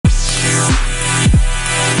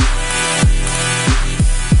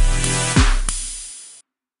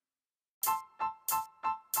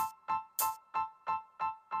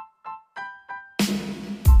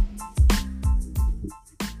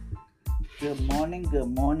good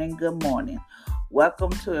morning, good morning.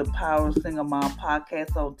 Welcome to Empower Single Mom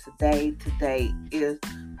Podcast. On today is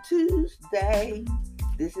Tuesday.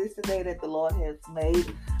 This is the day that the Lord has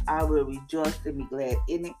made. I will rejoice and be glad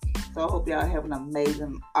in it. So I hope y'all have an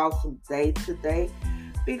amazing, awesome day today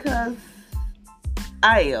because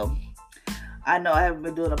I am. I know I haven't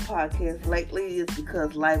been doing a podcast lately. It's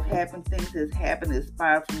because life happened, things has happened,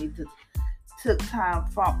 inspired for me to take time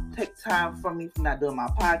from me from not doing my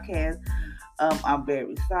podcast. I'm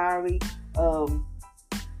very sorry.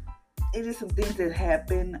 It is some things that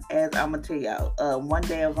happened, as I'm gonna tell y'all. One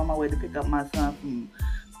day I was on my way to pick up my son from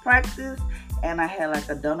practice, and I had like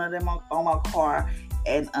a donut on my car,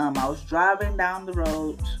 and I was driving down the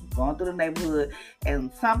road, going through the neighborhood,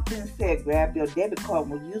 and something said, "Grab your debit card."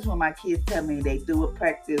 Well, usually when my kids tell me they do a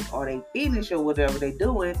practice or they finish or whatever they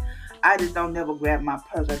doing, I just don't never grab my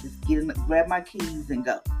purse. I just grab my keys and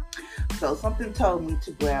go. So something told me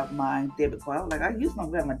to grab my debit card. I was like, I used to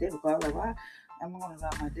grab my debit card. I was like, why am I going to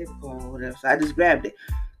grab my debit card or whatever? So I just grabbed it.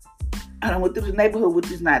 And I went through the neighborhood,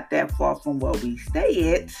 which is not that far from where we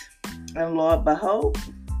stay at. And Lord behold,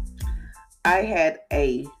 I had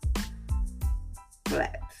a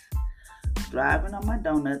flat. Driving on my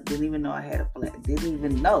donut, didn't even know I had a flat. Didn't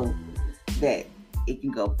even know that it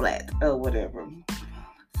can go flat or whatever.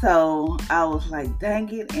 So I was like, dang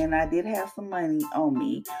it. And I did have some money on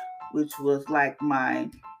me, which was like my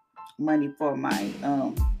money for my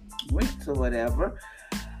rent or whatever.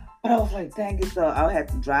 But I was like, dang it. So I had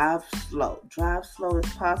to drive slow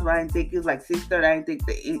as possible. I didn't think it was like 6:30. I didn't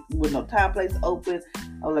think with no tire place open.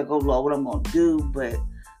 I was like, oh Lord, what I'm going to do? But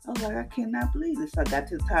I was like, I cannot believe this. So I got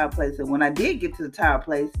to the tire place. And when I did get to the tire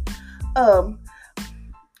place,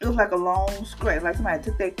 it was like a long scratch, like somebody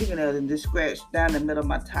took their fingernail and just scratched down the middle of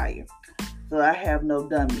my tire. So I have no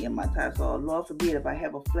dummy in my tire. So Lord forbid, if I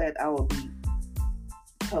have a flat, I will be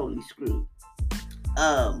totally screwed.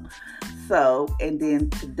 And then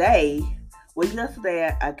today,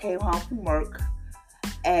 yesterday I came home from work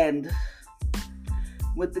and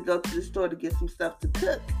went to go to the store to get some stuff to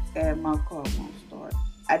cook, and my car won't start.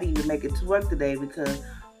 I didn't even make it to work today because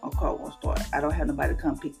my car won't start. I don't have nobody to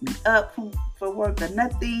come pick me up for work or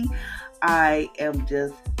nothing. I am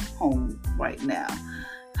just home right now.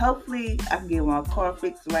 Hopefully, I can get my car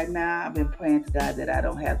fixed right now. I've been praying to God that I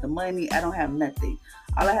don't have the money. I don't have nothing.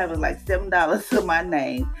 All I have is like $7 to my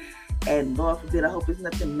name. And Lord forbid, I hope it's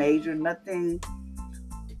nothing major, nothing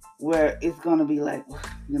where it's going to be like,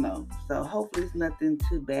 So hopefully it's nothing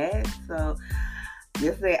too bad. So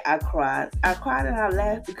yesterday I cried. And I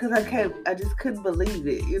laughed because I just couldn't believe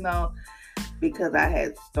it, because I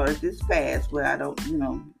had started this fast where I don't,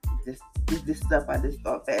 this stuff. I just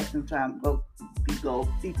start fasting, trying to go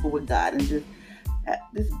deeper with God and just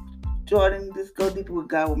go deeper with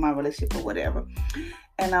God with my relationship or whatever.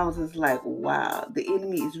 And I was just like, wow, the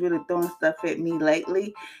enemy is really throwing stuff at me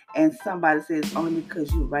lately. And somebody says, it's only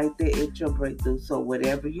because you're right there at your breakthrough. So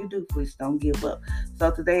whatever you do, please don't give up.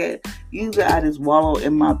 So today, usually I just wallow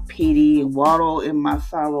in my pity and wallow in my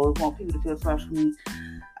sorrow. I want people to feel sorry for me.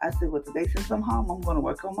 I said, well, today since I'm home, I'm going to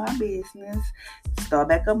work on my business, start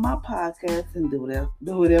back up my podcast, and do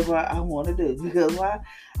whatever I want to do. Because why?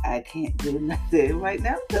 I can't do nothing right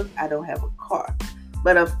now because I don't have a car.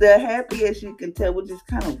 But I'm still happy, as you can tell, which is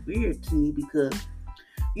kind of weird to me because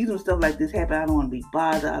usually when stuff like this happen, I don't want to be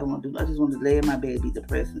bothered. I just want to lay in my bed and be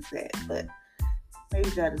depressed and sad. But maybe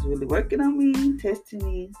God is really working on me, testing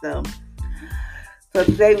me. So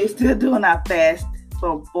today we're still doing our fast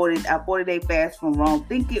from our 40-day fast from wrong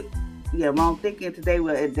thinking. Wrong thinking. Today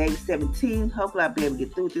we're at day 17. Hopefully I'll be able to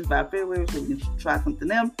get through this by February so we can try something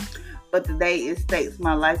else. But today it states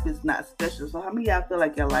my life is not special. So how many of y'all feel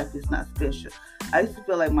like your life is not special? I used to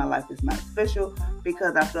feel like my life is not special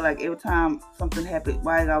because I feel like every time something happens,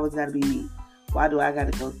 why it always got to be me? Why do I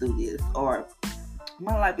got to go through this? Or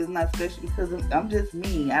my life is not special because I'm just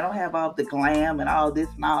me. I don't have all the glam and all this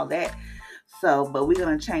and all that. So, but we're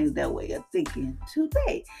going to change that way of thinking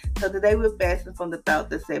today. So today we're fasting from the thought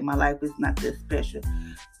that said my life is not that special.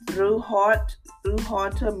 Through hard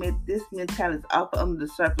to admit, this mentality is often under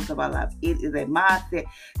the surface of our life. It is a mindset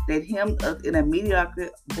that hymns us in a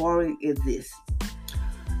mediocre, boring existence.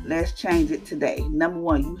 Let's change it today. Number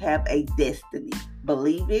 1, you have a destiny.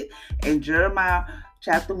 Believe it. In Jeremiah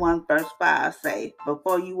chapter 1, verse 5 say,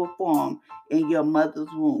 before you were formed in your mother's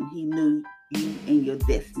womb, he knew you and your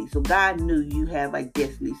destiny. So God knew you have a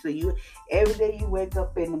destiny. So every day you wake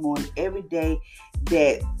up in the morning, every day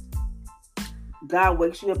that God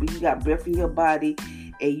wakes you up and you got breath in your body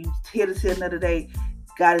and you here to see another day,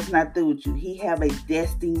 God is not through with you. He have a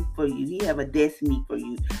destiny for you. He have a destiny for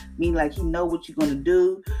you. Meaning like he know what you're going to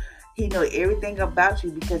do. He know everything about you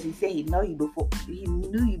because he said he knew you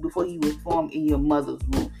before you was formed in your mother's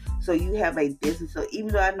womb. So you have a destiny. So even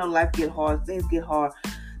though I know life get hard, things get hard,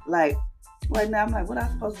 like right now I'm like, what I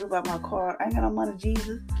supposed to do about my car? I ain't got no money,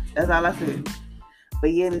 Jesus. That's all I said.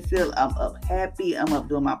 But yet and still I'm up happy. I'm up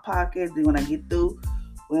doing my podcast. Then when I get through,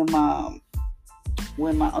 when my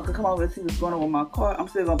uncle come over and see what's going on with my car, I'm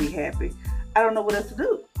still gonna be happy. I don't know what else to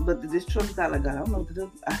do. But this trust God, like God, I don't know what to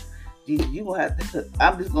do. Jesus, you gonna have to.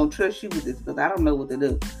 I'm just gonna trust you with this because I don't know what to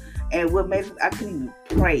do. And what makes I couldn't even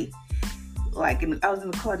pray. Like I was in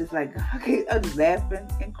the car, just like I was just laughing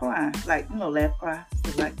and crying, like laugh, cry,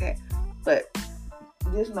 stuff like that. But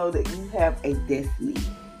just know that you have a destiny.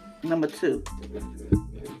 Number two.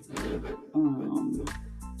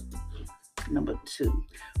 Number two.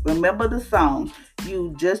 Remember the song,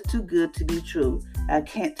 "You Just Too Good to Be True. I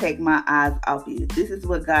can't take my eyes off you." This is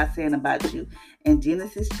what God's saying about you. In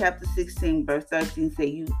Genesis chapter 16, verse 13, say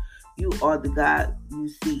you are the God you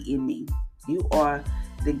see in me. You are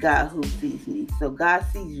the God who sees me. So God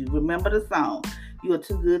sees you. Remember the song. You are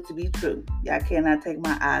too good to be true. I cannot take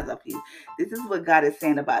my eyes off you. This is what God is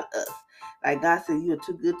saying about us. Like God said, you are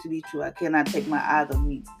too good to be true. I cannot take my eyes off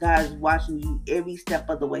you. God is watching you every step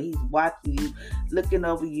of the way. He's watching you, looking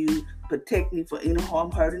over you, protecting you for any harm,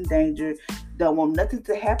 hurt, and danger. Don't want nothing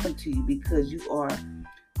to happen to you because you are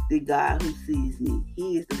the God who sees me.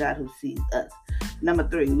 He is the God who sees us. Number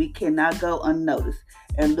three, we cannot go unnoticed.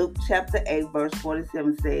 And Luke chapter 8, verse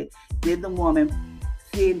 47 said, "Then the woman,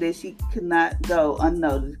 seeing that she could not go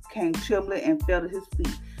unnoticed, came trembling and fell at his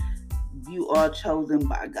feet." You are chosen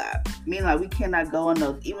by God. Meaning, like, we cannot go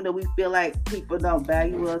unnoticed. Even though we feel like people don't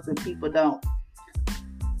value us and people don't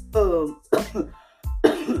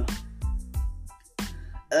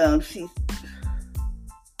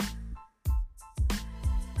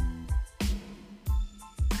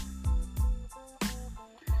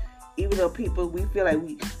even though people, we feel like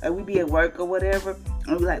we be at work or whatever,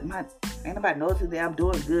 and we like, ain't nobody noticing that I'm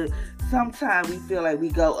doing good. Sometimes we feel like we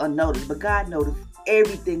go unnoticed, but God notices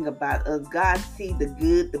everything about us. God sees the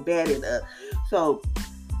good, the bad in us. So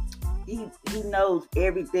He knows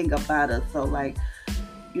everything about us. So like,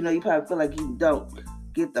 you probably feel like you don't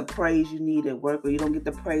get the praise you need at work, or you don't get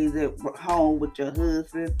the praise at home with your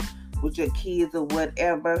husband, with your kids, or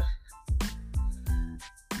whatever.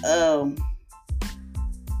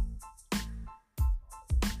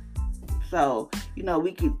 So, we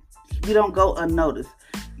don't go unnoticed.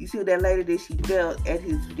 You see that lady that she fell at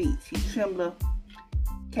his feet. She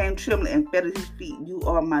came trembling and fell at his feet. You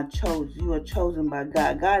are my chosen. You are chosen by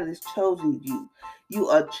God. God has chosen you. You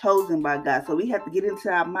are chosen by God. So we have to get into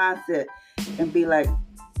our mindset and be like,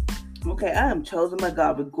 okay, I am chosen by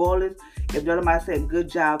God, regardless if somebody said, "Good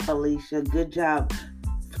job, Felicia. Good job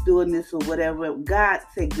doing this," or whatever. God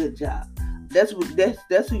said, "Good job." That's who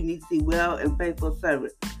you need to see. Well and faithful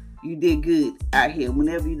servant. You did good out here.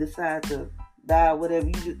 Whenever you decide to die, whatever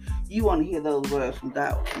you want to hear those words from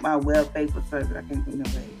God. My well faithful servant. I can't remember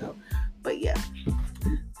how it goes. But yeah.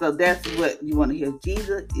 So that's what you want to hear.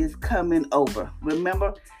 Jesus is coming over.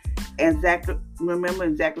 Remember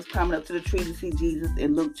Zacchaeus coming up to the tree to see Jesus.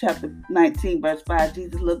 In Luke chapter 19, verse 5,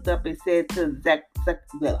 Jesus looked up and said to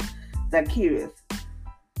Zacchaeus,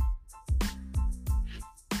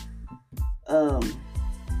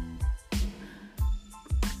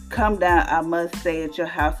 "Come down, I must stay at your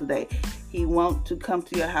house today." He wants to come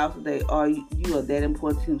to your house today, or you are that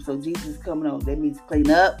important to him. So Jesus is coming over. That means clean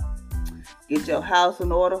up, get your house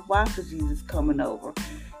in order. Why? Because Jesus is coming over.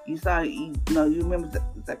 You remember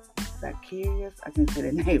Zacchaeus? I can't say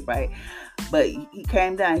that name right. But he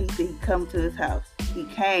came down. He said he come to his house. He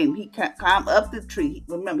climbed up the tree.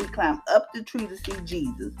 Remember, he climbed up the tree to see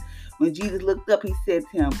Jesus. When Jesus looked up, he said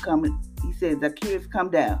to him, "Zacchaeus, come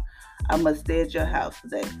down. I must stay at your house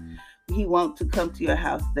today." He wants to come to your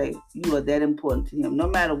house today. You are that important to him. No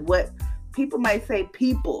matter what people might say,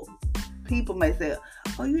 people may say,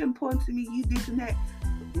 "Oh, you're important to me, you this and that."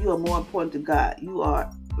 You are more important to God. You are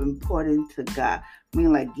important to God.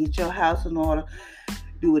 Meaning, like, get your house in order.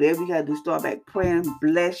 Do whatever you gotta do. Start back praying.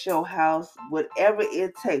 Bless your house. Whatever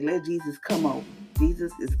it takes. Let Jesus come over.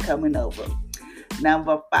 Jesus is coming over.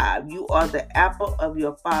 Number 5. You are the apple of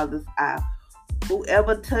your Father's eye.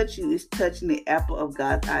 Whoever touch you is touching the apple of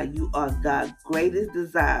God's eye. You are God's greatest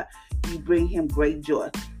desire. You bring him great joy.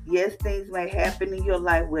 Yes, things may happen in your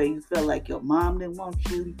life where you feel like your mom didn't want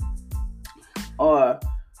you, or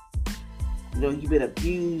you've been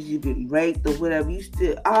abused, you've been raped, or whatever.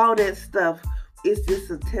 All that stuff is just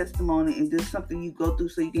a testimony and just something you go through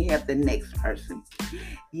so you can help the next person.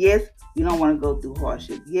 Yes, we don't want to go through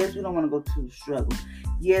hardship. Yes, we don't want to go through struggle.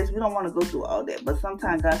 Yes, we don't want to go through all that. But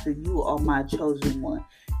sometimes God said, "You are my chosen one.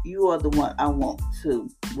 You are the one I want to,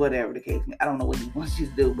 whatever the case may be. I don't know what he wants you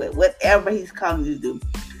to do, but whatever he's calling you to do.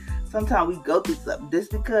 Sometimes we go through something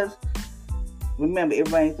just because, remember,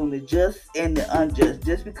 it rains on the just and the unjust.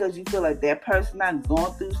 Just because you feel like that person not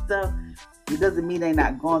going through stuff, it doesn't mean they're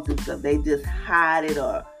not going through stuff. They just hide it,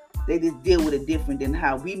 or they just deal with it different than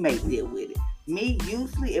how we may deal with it. Me,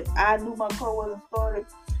 usually, if I knew my car wasn't started,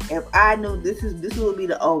 if I knew this would be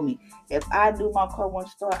the old me. If I knew my car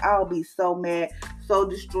wasn't started, I would be so mad, so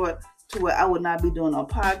distraught, to where I would not be doing a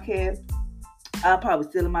podcast. I'll probably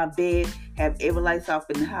still in my bed, have every lights off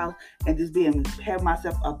in the house, and just have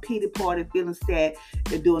myself a pity party, feeling sad,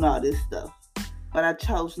 and doing all this stuff. But I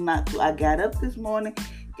chose not to. I got up this morning,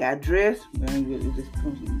 got dressed, just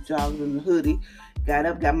joggers and the hoodie, got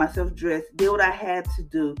up, got myself dressed, did what I had to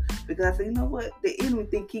do, because I said, you know what, the enemy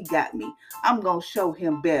think he got me. I'm going to show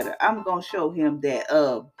him better. I'm going to show him that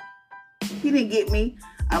he didn't get me.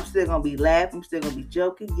 I'm still going to be laughing. I'm still going to be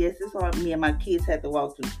joking. Yes, it's hard. Me and my kids had to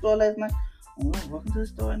walk to the store last night. I wasn't walking to the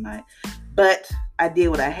store at night. But I did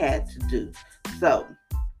what I had to do. So,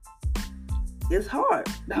 it's hard.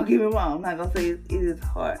 Don't get me wrong. I'm not going to say it is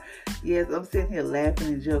hard. Yes, I'm sitting here laughing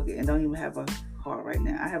and joking and don't even have a car right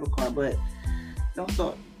now. I have a car, but don't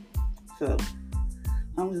start. So,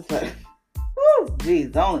 I'm just like, whoo,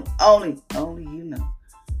 geez, only you know.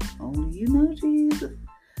 Only you know, Jesus.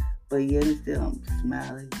 But yet and still, I'm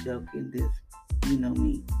smiling, joking, this, you know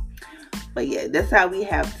me. But yeah, that's how we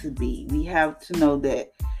have to be. We have to know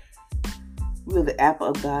that we're the apple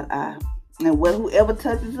of God's eye. And whoever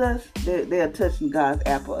touches us, they are touching God's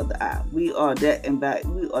apple of the eye. We are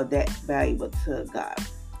that valuable to God.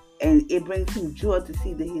 And it brings him joy to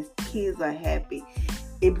see that his kids are happy.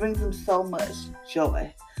 It brings him so much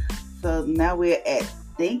joy. So now we're at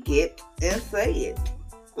think it and say it.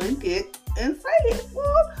 Think it and say it.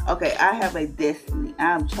 Okay, I have a destiny.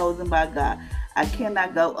 I am chosen by God. I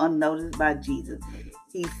cannot go unnoticed by Jesus.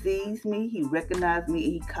 He sees me, he recognizes me,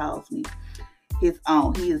 and he calls me his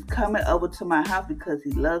own. He is coming over to my house because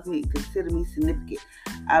he loves me and considers me significant.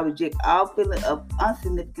 I reject all feeling of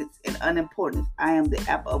insignificance and unimportance. I am the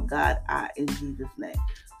apple of God's eye in Jesus' name.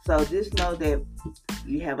 So just know that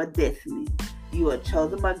you have a destiny. You are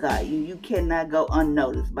chosen by God. You cannot go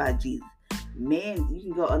unnoticed by Jesus. Men, you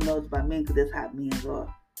can go unnoticed by men because that's how men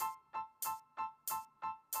are.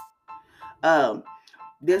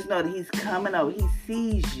 Just know that he's coming over. He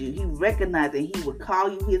sees you. He recognizes and he will call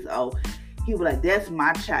you his own. He will like, that's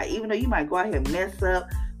my child. Even though you might go out here and mess up,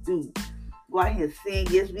 go out here and sin.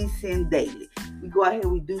 Yes, we sin daily. We go out here,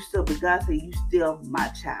 we do stuff, but God said, you still my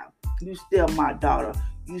child. You still my daughter.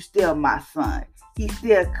 You still my son. He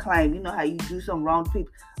still claims, you know how you do something wrong to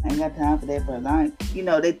people. I ain't got time for that person.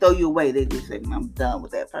 They throw you away. They just say, I'm done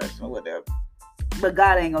with that person or whatever. But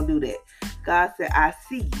God ain't going to do that. God said, I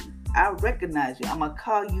see you. I recognize you. I'm going to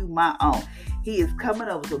call you my own. He is coming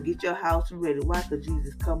over. So get your house ready. Why? Because Jesus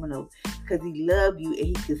is coming over. Because he loved you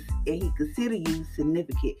and he consider you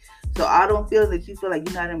significant. So I don't feel that you feel like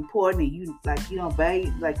you're not important and you don't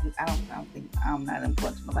value. I don't think I'm not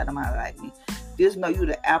important. Nobody might like me. Just know you're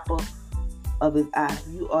the apple of his eye.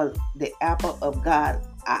 You are the apple of God's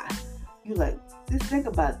eye. You just think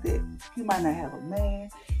about that. You might not have a man.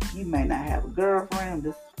 You may not have a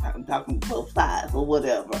girlfriend. I'm talking both sides or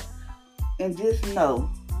whatever. And just know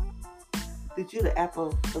that you're the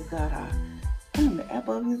apple of God's eye. I'm the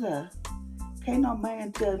apple of his eye. Can't no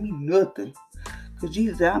man tell me nothing. Because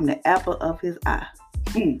Jesus said, I'm the apple of his eye.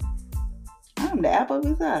 I'm the apple of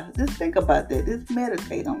his eye. Just think about that. Just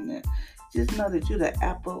meditate on that. Just know that you're the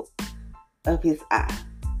apple of his eye.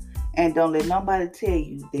 And don't let nobody tell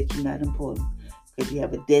you that you're not important. Because you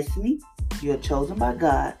have a destiny. You're chosen by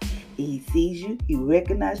God. And he sees you. He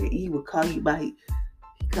recognizes you. And he will call you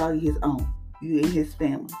his own. You in his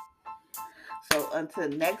family. So until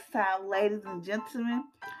next time, ladies and gentlemen,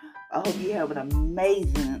 I hope you have an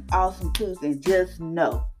amazing and awesome Tuesday. And just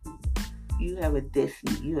know you have a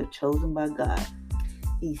destiny. You are chosen by God.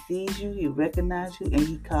 He sees you. He recognizes you. And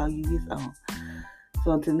he calls you his own.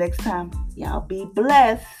 So until next time, y'all be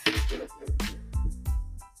blessed.